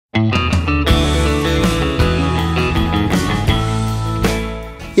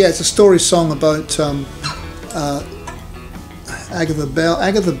Yeah, it's a story song about Agatha Bell.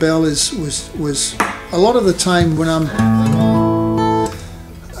 Agatha Bell was a lot of the time when I'm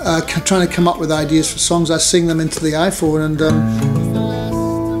trying to come up with ideas for songs, I sing them into the iPhone,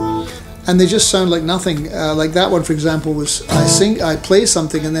 and they just sound like nothing. Like that one, for example, was I play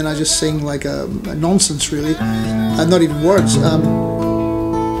something and then I just sing like a nonsense, really, and not even words,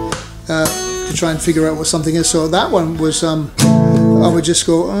 to try and figure out what something is. So that one was I would just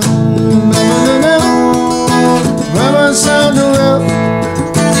go. And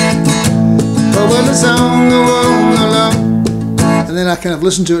then I kind of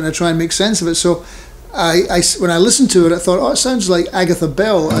listen to it and I try and make sense of it. So when I listened to it, I thought, oh, it sounds like Agatha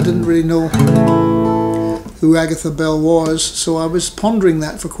Bell. I didn't really know who Agatha Bell was, so I was pondering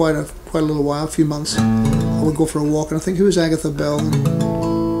that for quite a little while, a few months. I would go for a walk and I think, who is Agatha Bell?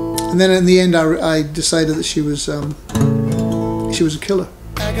 And then in the end, I decided that she was a killer.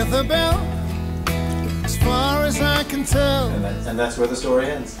 Agatha Bell, as far as I can tell. And that's where the story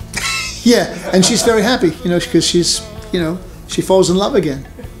ends. Yeah, and she's very happy, you know, because she's, you know, she falls in love again.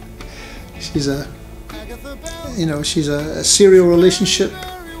 She's a serial relationship,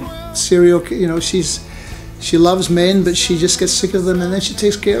 you know, she loves men, but she just gets sick of them, and then she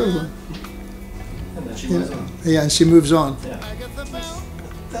takes care of them. And then she moves on. Yeah, and she moves on. Yeah.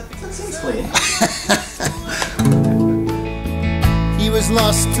 That seems clean. He was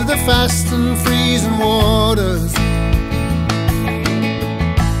lost to the fast and freezing waters.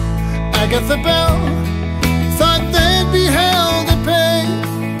 Agatha Bell thought they'd be hell to pay,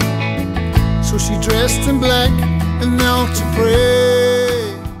 so she dressed in black and knelt to pray.